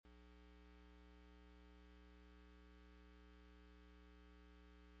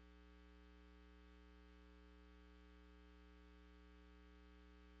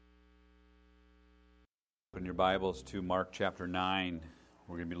open your Bibles to Mark chapter 9.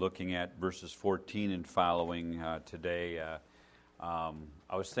 We're going to be looking at verses 14 and following today. I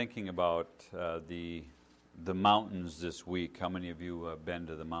was thinking about the mountains this week. How many of you have been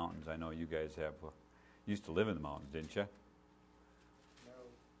to the mountains? I know you guys have. Used to live in the mountains, didn't you?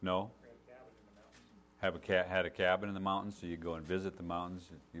 No? Had a cabin in the mountains, so you go and visit the mountains.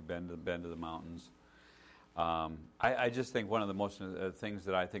 You've been to the mountains. I just think one of the most things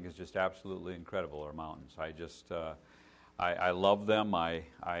that I think is just absolutely incredible are mountains. I love them. I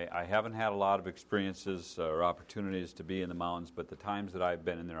haven't had a lot of experiences or opportunities to be in the mountains, but the times that I've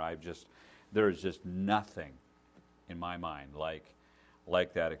been in there, there is just nothing in my mind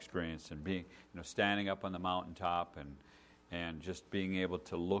like that experience, and being, standing up on the mountaintop and just being able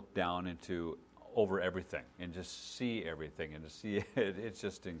to look down over everything and just see everything and to see it. It's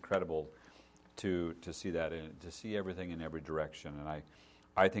just incredible to see that, to see everything in every direction. And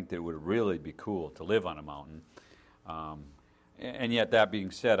I think that it would really be cool to live on a mountain. And yet, that being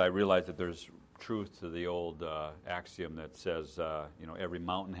said, I realize that there's truth to the old axiom that says, every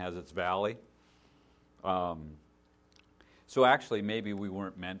mountain has its valley. So actually, maybe we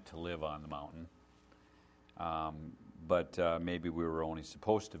weren't meant to live on the mountain, but maybe we were only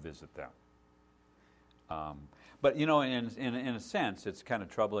supposed to visit them. But, in a sense, it's kind of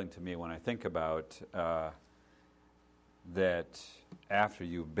troubling to me when I think about that after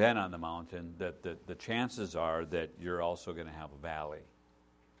you've been on the mountain, that the chances are that you're also going to have a valley.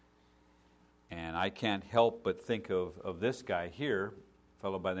 And I can't help but think of this guy here, a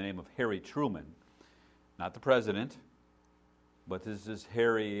fellow by the name of Harry Truman. Not the president, but this is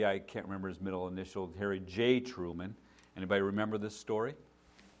Harry, I can't remember his middle initial, Harry J. Truman. Anybody remember this story?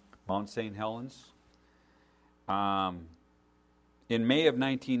 Mount St. Helens? In May of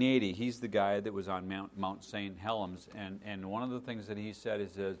 1980, he's the guy that was on Mount St. Helens, and one of the things that he said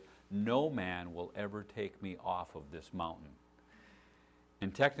is, no man will ever take me off of this mountain.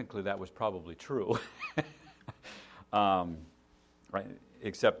 And technically that was probably true, right?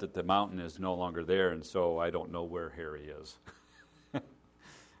 Except that the mountain is no longer there, and so I don't know where Harry is.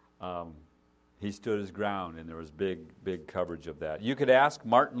 He stood his ground, and there was big coverage of that. You could ask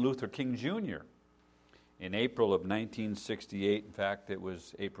Martin Luther King Jr., in April of 1968, in fact, it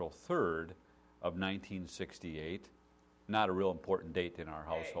was April 3rd of 1968, not a real important date in our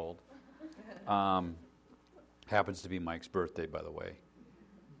household. Happens to be Mike's birthday, by the way.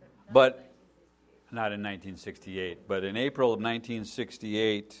 But not in 1968, but in April of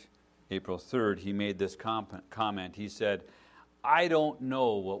 1968, April 3rd, he made this comment. He said, "I don't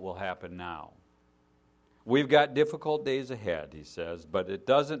know what will happen now. We've got difficult days ahead," he says, "but it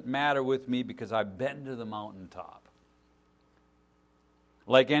doesn't matter with me because I've been to the mountaintop.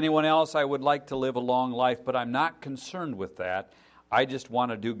 Like anyone else, I would like to live a long life, but I'm not concerned with that. I just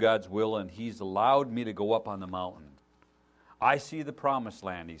want to do God's will, and He's allowed me to go up on the mountain. I see the promised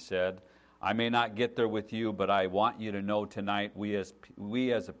land," he said. "I may not get there with you, but I want you to know tonight we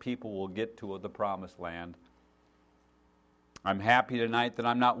as a people will get to the promised land. I'm happy tonight that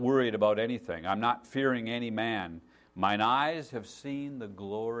I'm not worried about anything. I'm not fearing any man. Mine eyes have seen the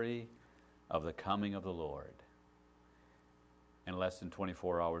glory of the coming of the Lord." And less than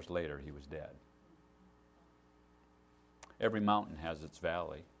 24 hours later, he was dead. Every mountain has its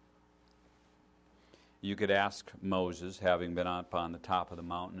valley. You could ask Moses, having been up on the top of the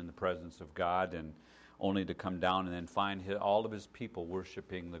mountain in the presence of God, and only to come down and then find all of his people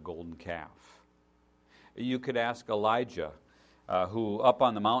worshiping the golden calf. You could ask Elijah, who up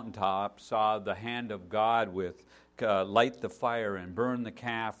on the mountaintop saw the hand of God with light the fire and burn the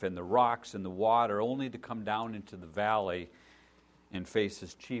calf and the rocks and the water, only to come down into the valley and face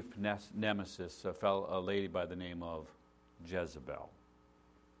his chief nemesis, a lady by the name of Jezebel.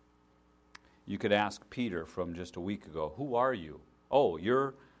 You could ask Peter from just a week ago, "Who are you?" "Oh,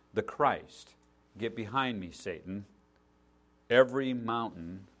 you're the Christ." "Get behind me, Satan." Every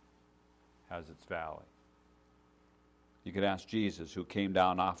mountain has its valley. You could ask Jesus, who came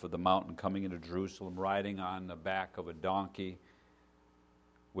down off of the mountain coming into Jerusalem, riding on the back of a donkey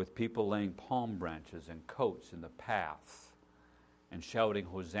with people laying palm branches and coats in the path and shouting,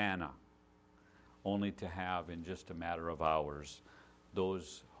 "Hosanna," only to have, in just a matter of hours,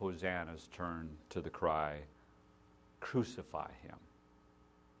 those hosannas turn to the cry, "Crucify him."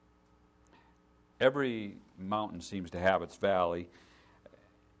 Every mountain seems to have its valley.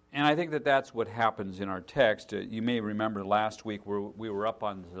 And I think that that's what happens in our text. You may remember last week we were up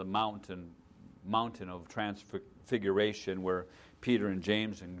on the mountain of Transfiguration, where Peter and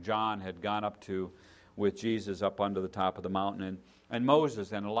James and John had gone up to with Jesus up onto the top of the mountain. And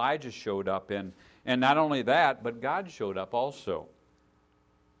Moses and Elijah showed up. And not only that, but God showed up also.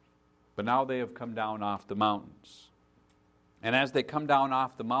 But now they have come down off the mountains. And as they come down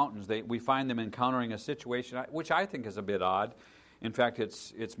off the mountains, we find them encountering a situation which I think is a bit odd. In fact,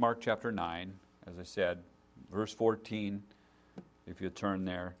 it's Mark chapter 9, as I said, verse 14, if you turn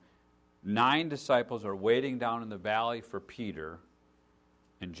there. 9 disciples are waiting down in the valley for Peter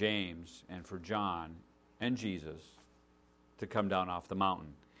and James and for John and Jesus to come down off the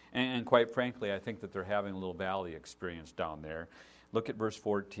mountain. And quite frankly, I think that they're having a little valley experience down there. Look at verse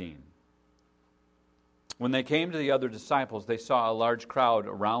 14. When they came to the other disciples, they saw a large crowd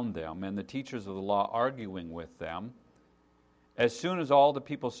around them and the teachers of the law arguing with them. As soon as all the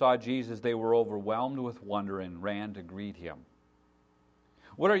people saw Jesus, they were overwhelmed with wonder and ran to greet him.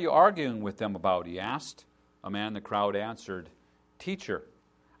 "What are you arguing with them about?" he asked. A man in the crowd answered, "Teacher,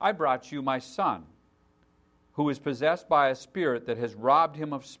 I brought you my son, who is possessed by a spirit that has robbed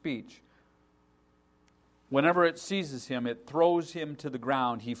him of speech. Whenever it seizes him, it throws him to the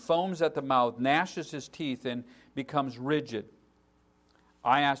ground. He foams at the mouth, gnashes his teeth, and becomes rigid.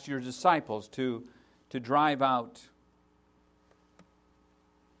 I asked your disciples to drive out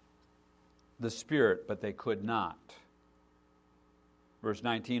the spirit, but they could not." Verse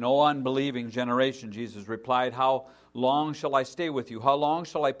 19, "O unbelieving generation," Jesus replied, "how long shall I stay with you? How long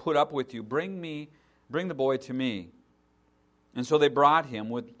shall I put up with you? Bring the boy to me." And so they brought him.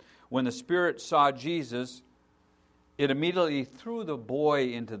 When the spirit saw Jesus, it immediately threw the boy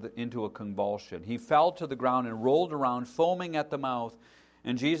into a convulsion. He fell to the ground and rolled around, foaming at the mouth.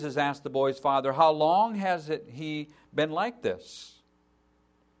 And Jesus asked the boy's father, "How long has he been like this?"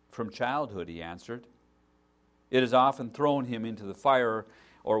 "From childhood," he answered. "It has often thrown him into the fire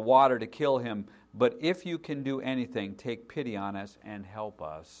or water to kill him. But if you can do anything, take pity on us and help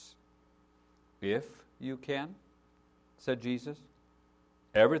us." "If you can," said Jesus.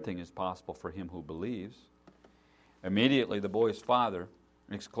 "Everything is possible for him who believes." Immediately the boy's father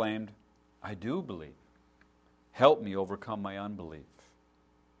exclaimed, "I do believe. Help me overcome my unbelief."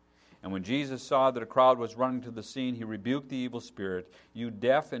 And when Jesus saw that a crowd was running to the scene, he rebuked the evil spirit. "You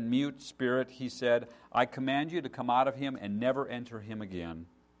deaf and mute spirit," he said, "I command you to come out of him and never enter him again."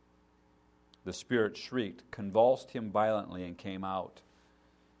 The spirit shrieked, convulsed him violently, and came out.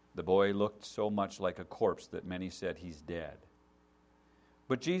 The boy looked so much like a corpse that many said, "He's dead."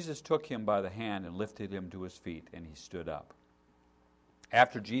 But Jesus took him by the hand and lifted him to his feet, and he stood up.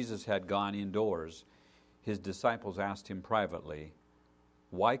 After Jesus had gone indoors, his disciples asked him privately,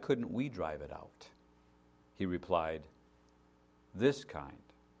 "Why couldn't we drive it out?" He replied, "This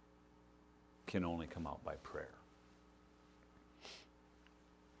kind can only come out by prayer."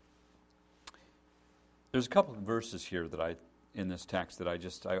 There's a couple of verses here in this text that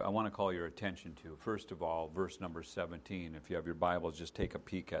I want to call your attention to. First of all, verse number 17. If you have your Bibles, just take a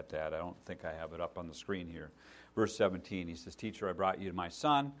peek at that. I don't think I have it up on the screen here. Verse 17, he says, "Teacher, I brought you my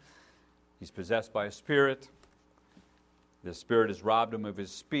son. He's possessed by a spirit. The spirit has robbed him of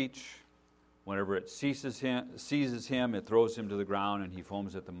his speech. Whenever it seizes him, it throws him to the ground, and he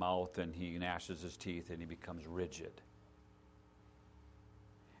foams at the mouth, and he gnashes his teeth, and he becomes rigid."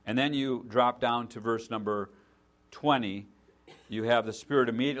 And then you drop down to verse number 20. You have the spirit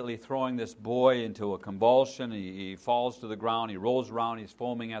immediately throwing this boy into a convulsion. He falls to the ground. He rolls around. He's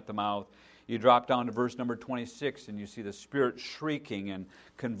foaming at the mouth. You drop down to verse number 26, and you see the spirit shrieking and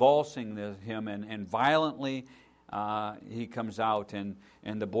convulsing him, and violently he comes out, and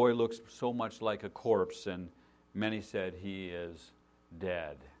the boy looks so much like a corpse, and many said, "He is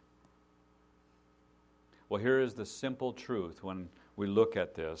dead." Well, here is the simple truth when we look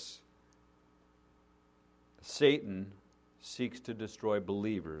at this. Satan seeks to destroy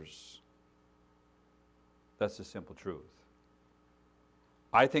believers. That's the simple truth.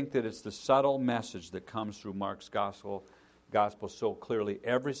 I think that it's the subtle message that comes through Mark's gospel so clearly.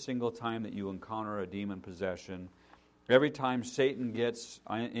 Every single time that you encounter a demon possession, every time Satan gets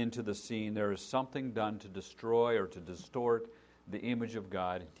into the scene, there is something done to destroy or to distort the image of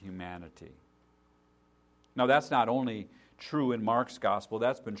God in humanity. Now, that's not only true in Mark's gospel,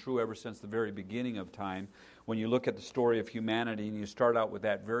 that's been true ever since the very beginning of time. When you look at the story of humanity and you start out with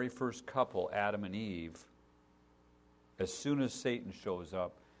that very first couple, Adam and Eve, as soon as Satan shows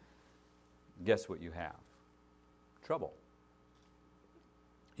up, guess what you have? Trouble.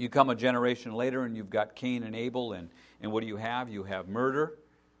 You come a generation later and you've got Cain and Abel, and what do you have? You have murder.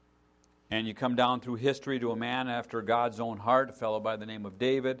 And you come down through history to a man after God's own heart, a fellow by the name of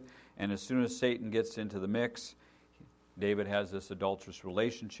David, and as soon as Satan gets into the mix, David has this adulterous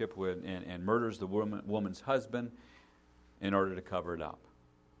relationship with and murders the woman's husband in order to cover it up.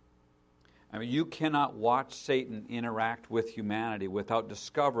 I mean, you cannot watch Satan interact with humanity without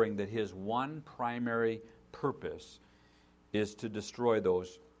discovering that his one primary purpose is to destroy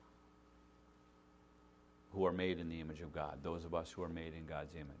those who are made in the image of God, those of us who are made in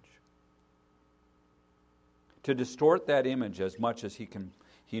God's image. To distort that image as much as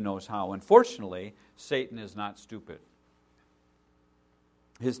he knows how. Unfortunately, Satan is not stupid.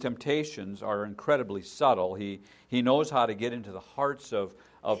 His temptations are incredibly subtle. He knows how to get into the hearts of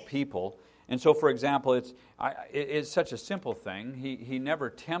people. And so, for example, it's such a simple thing. He never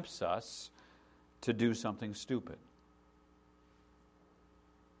tempts us to do something stupid.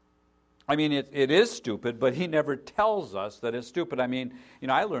 I mean, it is stupid, but he never tells us that it's stupid. I mean,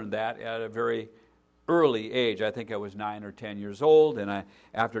 I learned that at a very early age. I think I was 9 or 10 years old, and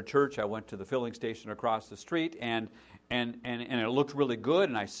after church, I went to the filling station across the street, and it looked really good,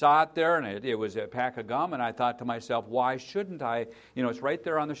 and I saw it there, and it was a pack of gum, and I thought to myself, why shouldn't I? It's right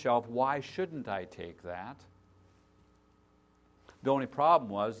there on the shelf. Why shouldn't I take that? The only problem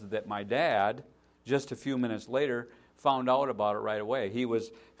was that my dad, just a few minutes later, found out about it right away. He was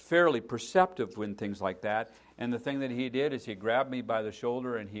fairly perceptive when things like that, and the thing that he did is he grabbed me by the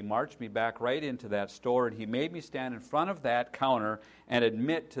shoulder and he marched me back right into that store, and he made me stand in front of that counter and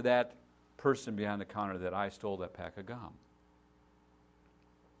admit to that person behind the counter that I stole that pack of gum.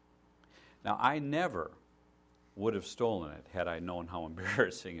 Now, I never would have stolen it had I known how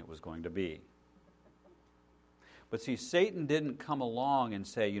embarrassing it was going to be. But see, Satan didn't come along and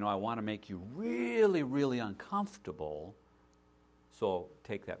say, I want to make you really, really uncomfortable, so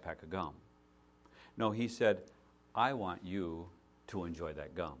take that pack of gum. No, he said, I want you to enjoy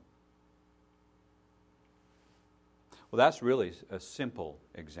that gum. Well, that's really a simple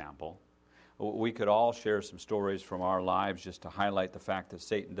example. We could all share some stories from our lives just to highlight the fact that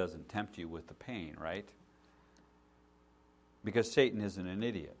Satan doesn't tempt you with the pain, right? Because Satan isn't an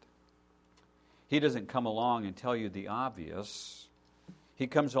idiot. He doesn't come along and tell you the obvious. He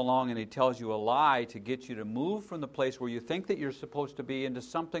comes along and he tells you a lie to get you to move from the place where you think that you're supposed to be into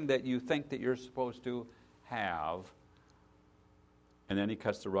something that you think that you're supposed to have. And then he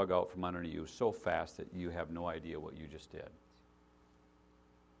cuts the rug out from under you so fast that you have no idea what you just did.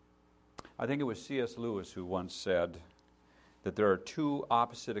 I think it was C.S. Lewis who once said that there are two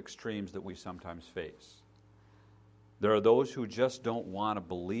opposite extremes that we sometimes face. There are those who just don't want to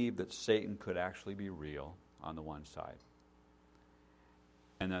believe that Satan could actually be real on the one side.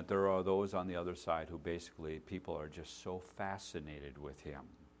 And that there are those on the other side who basically people are just so fascinated with him.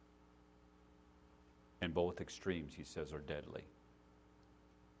 And both extremes, he says, are deadly.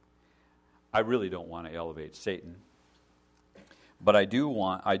 I really don't want to elevate Satan. But I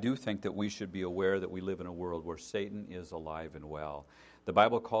do think that we should be aware that we live in a world where Satan is alive and well. The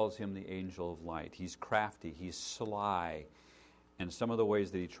Bible calls him the angel of light. He's crafty, he's sly, and some of the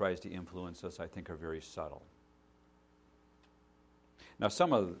ways that he tries to influence us, I think, are very subtle. Now,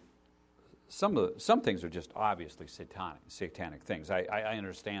 some things are just obviously satanic things. I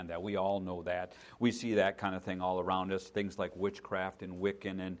understand that. We all know that. We see that kind of thing all around us. Things like witchcraft and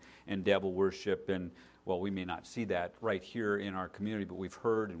Wiccan and devil worship, and well, we may not see that right here in our community, but we've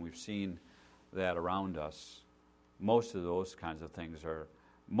heard and we've seen that around us. Most of those kinds of things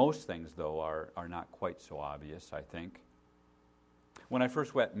most things, though, are not quite so obvious, I think. When I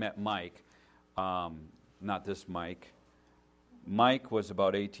first met Mike, not this Mike was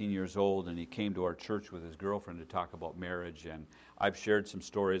about 18 years old, and he came to our church with his girlfriend to talk about marriage, and I've shared some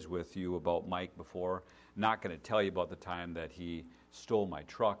stories with you about Mike before. Not going to tell you about the time that he stole my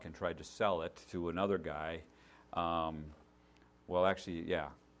truck and tried to sell it to another guy. Well, actually, yeah.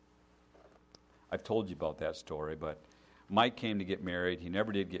 I've told you about that story, but Mike came to get married. He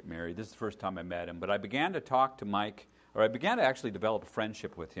never did get married. This is the first time I met him. But I began to talk to Mike, or I began to actually develop a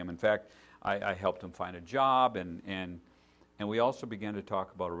friendship with him. In fact, I helped him find a job, and we also began to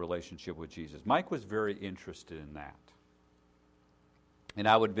talk about a relationship with Jesus. Mike was very interested in that. And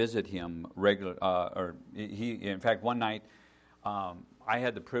I would visit him in fact, one night, I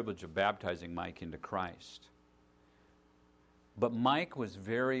had the privilege of baptizing Mike into Christ. But Mike was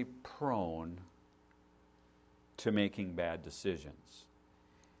very prone to making bad decisions.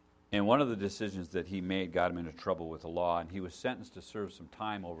 And one of the decisions that he made got him into trouble with the law, and he was sentenced to serve some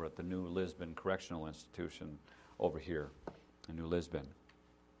time over at the New Lisbon Correctional Institution over here in New Lisbon.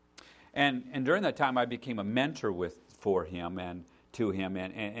 And during that time, I became a mentor for him and to him,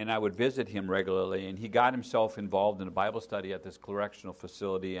 and I would visit him regularly, and he got himself involved in a Bible study at this correctional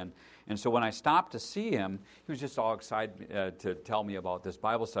facility, and so when I stopped to see him, he was just all excited to tell me about this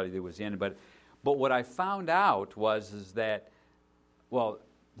Bible study that he was in, but what I found out is that, well,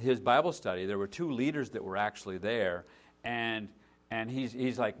 his Bible study, there were two leaders that were actually there, and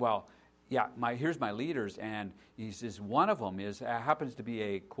he's like, well, yeah, here's my leaders, and he says one of them happens to be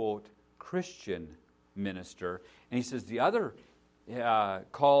a, quote, Christian minister, and he says the other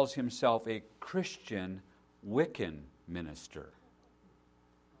calls himself a Christian Wiccan minister.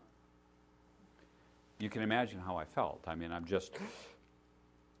 You can imagine how I felt. I mean,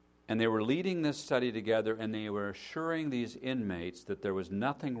 and they were leading this study together, and they were assuring these inmates that there was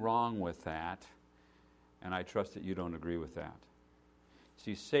nothing wrong with that, and I trust that you don't agree with that.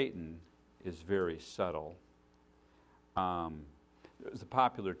 See, Satan is very subtle. There's a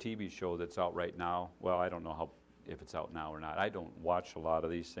popular TV show that's out right now. Well, I don't know if it's out now or not. I don't watch a lot of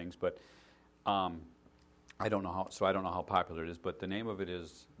these things, but I don't know how popular it is. But the name of it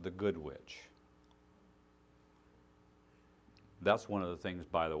is The Good Witch. That's one of the things,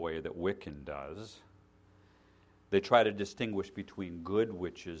 by the way, that Wiccan does. They try to distinguish between good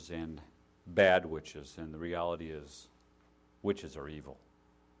witches and bad witches, and the reality is, witches are evil.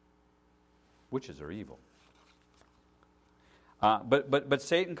 Witches are evil. But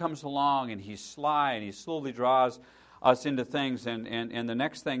Satan comes along, and he's sly, and he slowly draws us into things, and the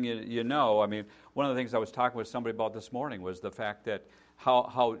next thing you know, I mean, one of the things I was talking with somebody about this morning was the fact that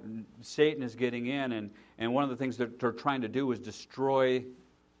how Satan is getting in, and one of the things that they're trying to do is destroy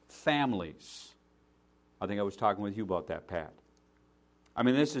families. I think I was talking with you about that, Pat. I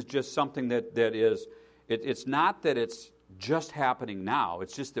mean, this is just something that is, it's not that it's just happening now,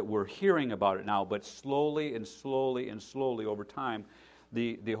 it's just that we're hearing about it now, but slowly and slowly and slowly over time,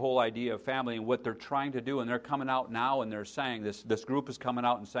 the whole idea of family and what they're trying to do, and they're coming out now and they're saying, this group is coming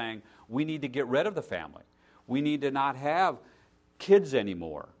out and saying, we need to get rid of the family. We need to not have kids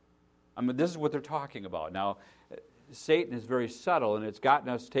anymore. I mean, this is what they're talking about. Now, Satan is very subtle, and it's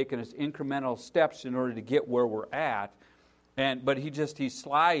taken us incremental steps in order to get where we're at. But he's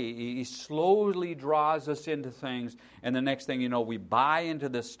sly. He slowly draws us into things, and the next thing you know, we buy into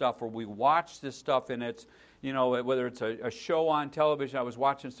this stuff, or we watch this stuff, and it's, you know, whether it's a show on television. I was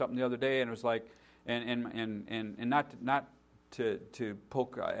watching something the other day, and it was like, and not to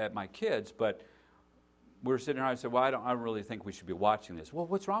poke at my kids, but we were sitting around and said, well, I don't really think we should be watching this. Well,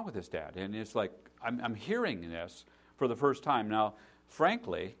 what's wrong with this, Dad? And it's like, I'm hearing this for the first time. Now,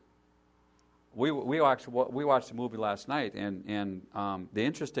 frankly, we watched the movie last night, and the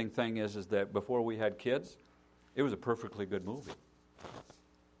interesting thing is that before we had kids, it was a perfectly good movie.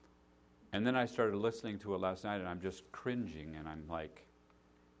 And then I started listening to it last night, and I'm just cringing, and I'm like,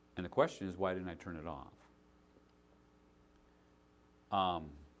 and the question is, why didn't I turn it off?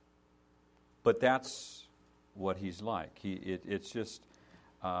 But that's what he's like. It's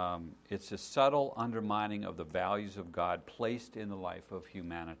a subtle undermining of the values of God placed in the life of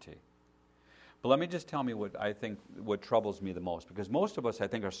humanity. But let me just tell me what troubles me the most, because most of us, I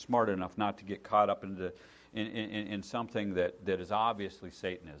think, are smart enough not to get caught up in something that is obviously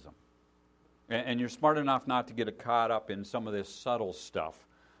Satanism. And you're smart enough not to get caught up in some of this subtle stuff.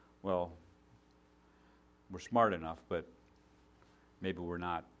 Well, we're smart enough, but maybe we're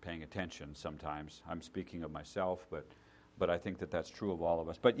not paying attention sometimes. I'm speaking of myself, but I think that's true of all of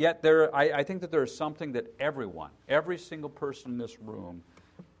us. But yet, I think that there is something that every single person in this room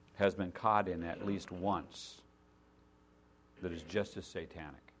has been caught in at least once that is just as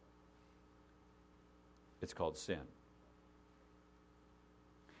satanic. It's called sin.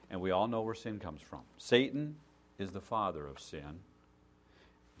 And we all know where sin comes from. Satan is the father of sin.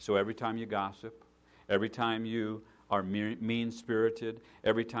 So every time you gossip, every time you are mean-spirited,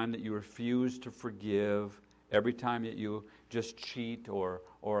 every time that you refuse to forgive, every time that you just cheat or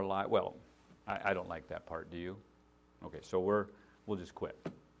lie. Well, I don't like that part, do you? Okay, so we'll just quit.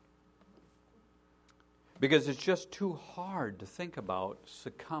 Because it's just too hard to think about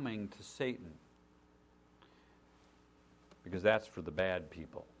succumbing to Satan. Because that's for the bad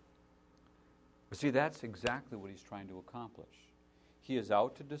people. But see, that's exactly what he's trying to accomplish. He is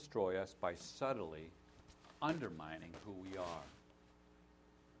out to destroy us by subtly undermining who we are.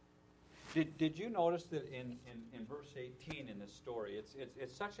 Did you notice that in verse 18 in this story,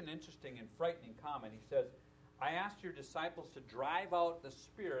 it's such an interesting and frightening comment. He says, I asked your disciples to drive out the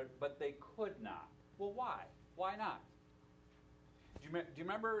spirit, but they could not. Well, why? Why not? Do you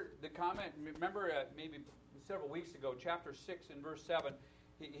remember the comment? Remember maybe several weeks ago, chapter 6 and verse 7,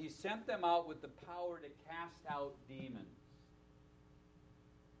 he sent them out with the power to cast out demons.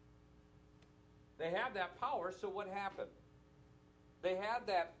 They had that power, so what happened? They had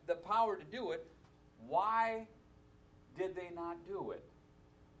the power to do it. Why did they not do it?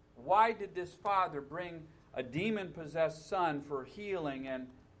 Why did this father bring a demon-possessed son for healing?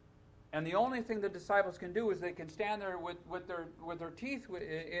 And the only thing the disciples can do is they can stand there with their teeth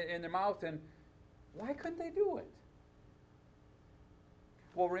in their mouth, and why couldn't they do it?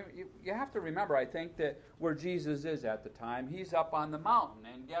 Well, you have to remember, I think, that where Jesus is at the time, he's up on the mountain,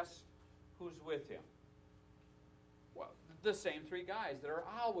 and guess who's with him? Well, the same three guys that are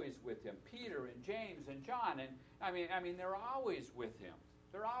always with him, Peter and James and John. And I mean, they're always with him.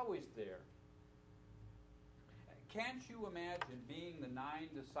 They're always there. Can't you imagine being the 9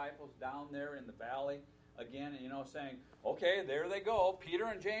 disciples down there in the valley again, and saying, okay, there they go, Peter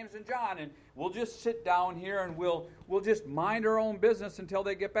and James and John, and we'll just sit down here and we'll just mind our own business until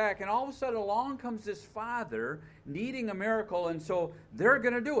they get back. And all of a sudden along comes this father needing a miracle, and so they're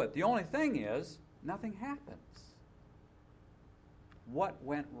going to do it. The only thing is, nothing happens. What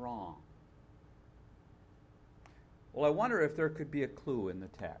went wrong? Well, I wonder if there could be a clue in the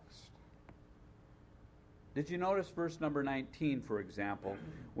text. Did you notice verse number 19, for example?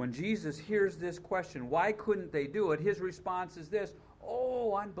 When Jesus hears this question, why couldn't they do it? His response is this,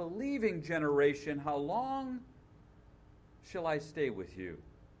 oh, unbelieving generation, how long shall I stay with you?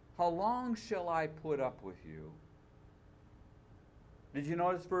 How long shall I put up with you? Did you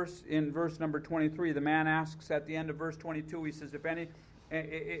notice in verse number 23, the man asks at the end of verse 22, he says,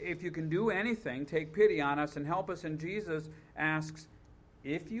 if you can do anything, take pity on us and help us. And Jesus asks,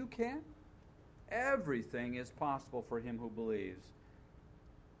 if you can? Everything is possible for him who believes.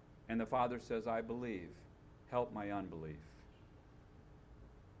 And the Father says, I believe. Help my unbelief.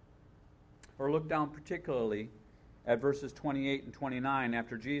 Or look down particularly at verses 28 and 29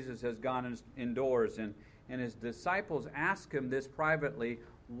 after Jesus has gone indoors and his disciples ask him this privately,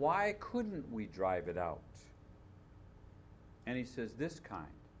 why couldn't we drive it out? And he says, this kind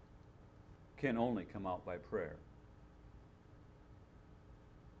can only come out by prayer.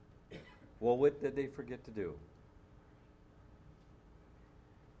 Well, what did they forget to do?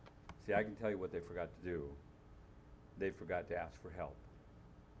 See, I can tell you what they forgot to do. They forgot to ask for help.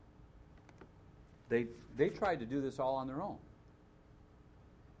 They tried to do this all on their own.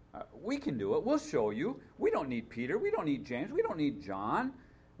 We can do it. We'll show you. We don't need Peter. We don't need James. We don't need John.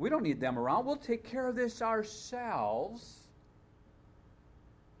 We don't need them around. We'll take care of this ourselves.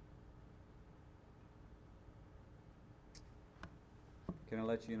 Can I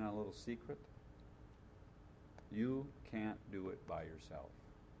let you in on a little secret? You can't do it by yourself.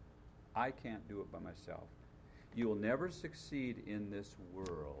 I can't do it by myself. You will never succeed in this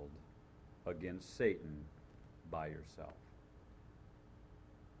world against Satan by yourself.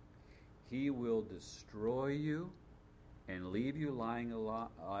 He will destroy you and leave you lying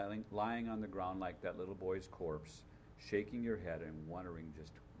on the ground like that little boy's corpse, shaking your head and wondering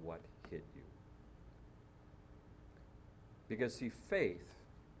just what hit you. Because, see, faith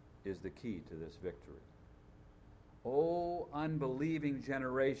is the key to this victory. Oh, unbelieving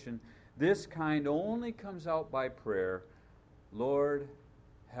generation, this kind only comes out by prayer. Lord,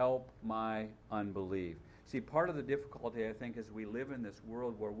 help my unbelief. See, part of the difficulty, I think, is we live in this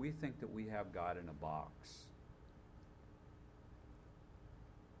world where we think that we have God in a box.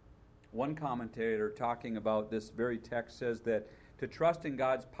 One commentator talking about this very text says that to trust in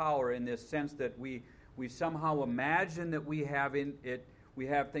God's power in this sense that we somehow imagine that we have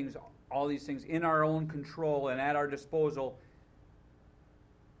things, all these things in our own control and at our disposal,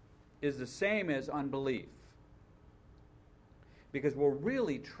 is the same as unbelief. Because we're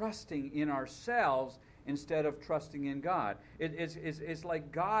really trusting in ourselves instead of trusting in God. It's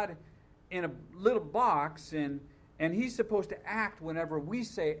like God in a little box, and He's supposed to act whenever we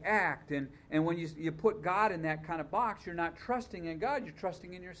say act. And when you put God in that kind of box, you're not trusting in God, you're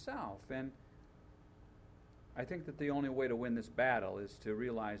trusting in yourself. And I think that the only way to win this battle is to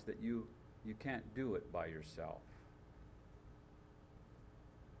realize that you can't do it by yourself.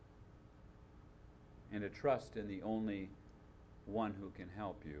 And to trust in the only one who can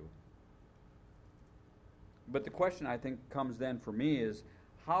help you. But the question I think comes then for me is,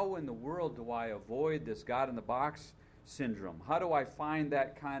 how in the world do I avoid this God in the box syndrome? How do I find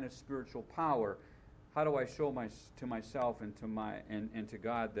that kind of spiritual power? How do I show to myself and to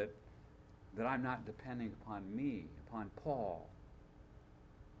God that I'm not depending upon me, upon Paul?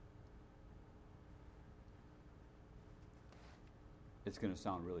 It's going to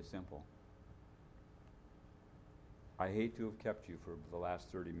sound really simple. I hate to have kept you for the last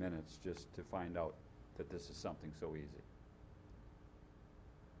 30 minutes just to find out that this is something so easy.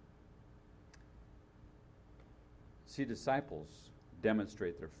 See, disciples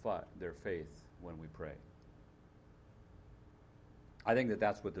demonstrate their faith when we pray. I think that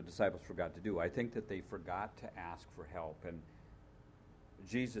that's what the disciples forgot to do. I think that they forgot to ask for help. And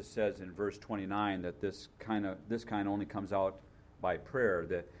Jesus says in verse 29 that this kind only comes out by prayer,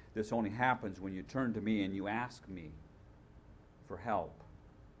 that this only happens when you turn to me and you ask me for help.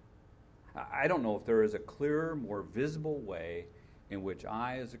 I don't know if there is a clearer, more visible way in which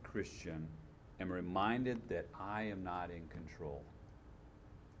I, as a Christian, am reminded that I am not in control.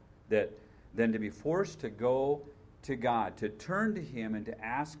 Than to be forced to go to God, to turn to Him and to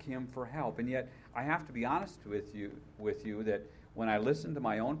ask Him for help. And yet, I have to be honest with you that when I listen to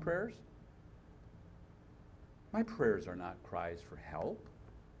my own prayers, my prayers are not cries for help.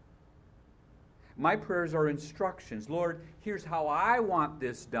 My prayers are instructions. Lord, here's how I want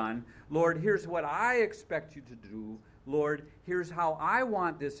this done. Lord, here's what I expect you to do. Lord, here's how I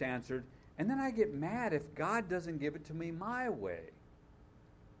want this answered. And then I get mad if God doesn't give it to me my way.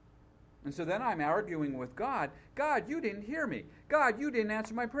 And so then I'm arguing with God. God, you didn't hear me. God, you didn't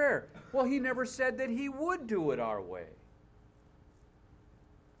answer my prayer. Well, He never said that He would do it our way.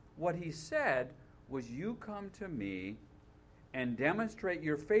 What He said was, you come to me and demonstrate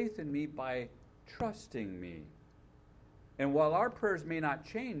your faith in me by trusting me. And while our prayers may not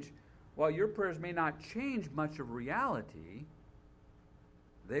change, while your prayers may not change much of reality,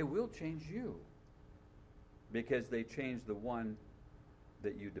 they will change you, because they change the one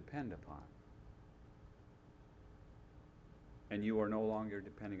that you depend upon. And you are no longer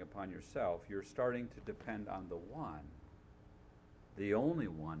depending upon yourself. You're starting to depend on the one, the only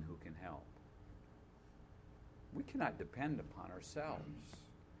one who can help. We cannot depend upon ourselves.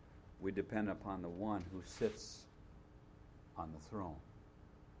 We depend upon the one who sits on the throne.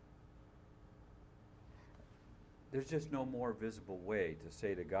 There's just no more visible way to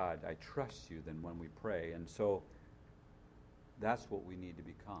say to God, I trust you, than when we pray. And so that's what we need to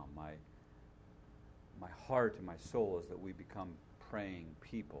become. My heart and my soul is that we become praying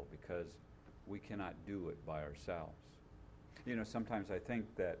people, because we cannot do it by ourselves. You know, sometimes I think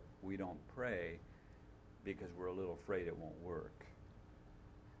that we don't pray because we're a little afraid it won't work.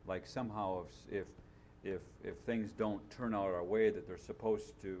 Like somehow if things don't turn out our way that they're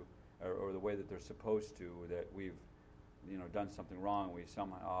supposed to, or the way that they're supposed to, that we've done something wrong, we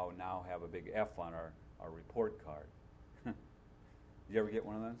somehow now have a big F on our report card. Did you ever get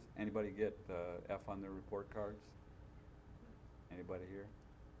one of those? Anybody get F on their report cards? Anybody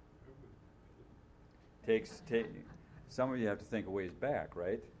here? Some of you have to think a ways back,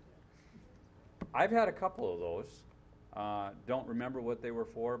 right? I've had a couple of those. Don't remember what they were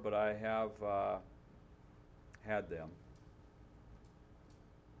for, but I have had them.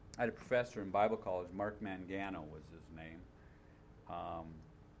 I had a professor in Bible college, Mark Mangano was his name.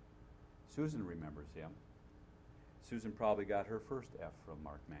 Susan remembers him. Susan probably got her first F from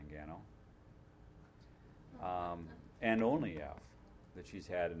Mark Mangano. And only F that she's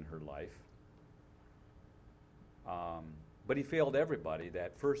had in her life. But he failed everybody.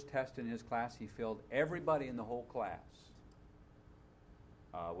 That first test in his class, he failed everybody in the whole class.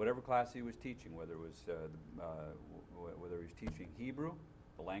 Whatever class he was teaching, whether it was whether he was teaching Hebrew,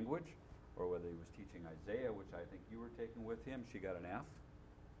 the language, or whether he was teaching Isaiah, which I think you were taking with him, she got an F.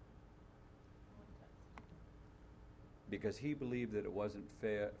 Because he believed that it wasn't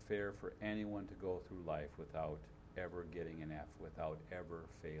fair for anyone to go through life without ever getting an F, without ever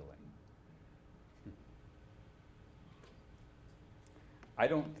failing. I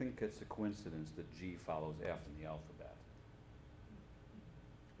don't think it's a coincidence that G follows F in the alphabet.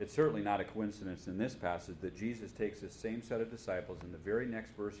 It's certainly not a coincidence in this passage that Jesus takes this same set of disciples. In the very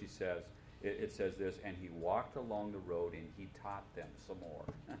next verse he says, it says this, and he walked along the road and he taught them some more.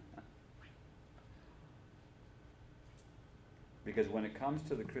 Because when it comes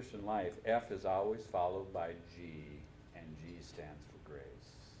to the Christian life, F is always followed by G, and G stands for grace.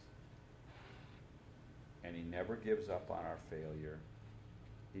 And he never gives up on our failure.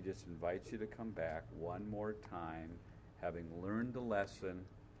 He just invites you to come back one more time, having learned the lesson.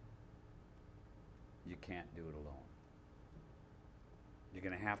 You can't do it alone. You're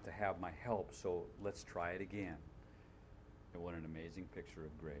going to have my help, so let's try it again. And what an amazing picture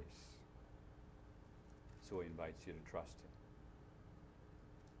of grace. So he invites you to trust him.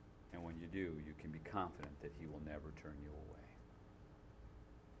 And when you do, you can be confident that he will never turn you away.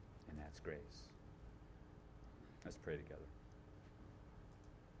 And that's grace. Let's pray together.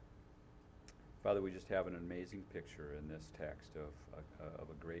 Father, we just have an amazing picture in this text of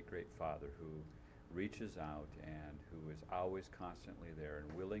a great, great Father who reaches out and who is always constantly there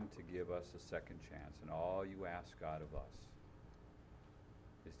and willing to give us a second chance. And all you ask, God, of us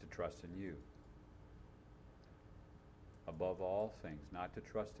is to trust in you. Above all things, not to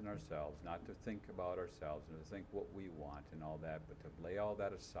trust in ourselves, not to think about ourselves and to think what we want and all that, but to lay all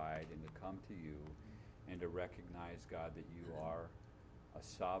that aside and to come to you and to recognize, God, that you are a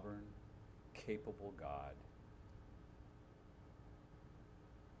sovereign, capable God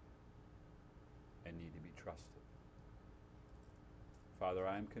and need to be trusted. Father,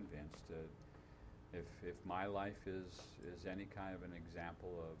 I am convinced that if my life is any kind of an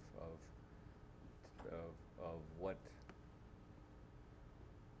example of what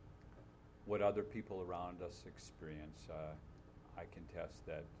what other people around us experience. I contest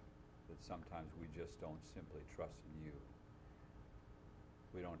that sometimes we just don't simply trust in you.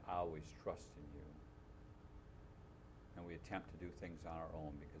 We don't always trust in you. And we attempt to do things on our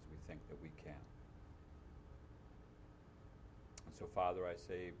own because we think that we can. And so, Father, I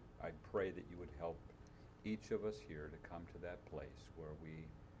pray that you would help each of us here to come to that place where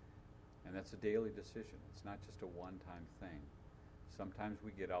and that's a daily decision. It's not just a one-time thing. Sometimes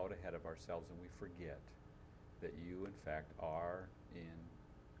we get out ahead of ourselves and we forget that you, in fact, are in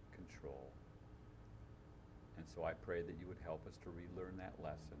control. And so I pray that you would help us to relearn that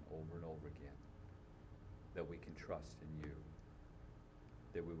lesson over and over again, that we can trust in you,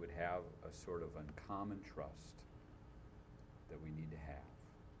 that we would have a sort of uncommon trust that we need to have.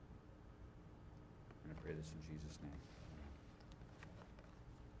 And I pray this in Jesus' name.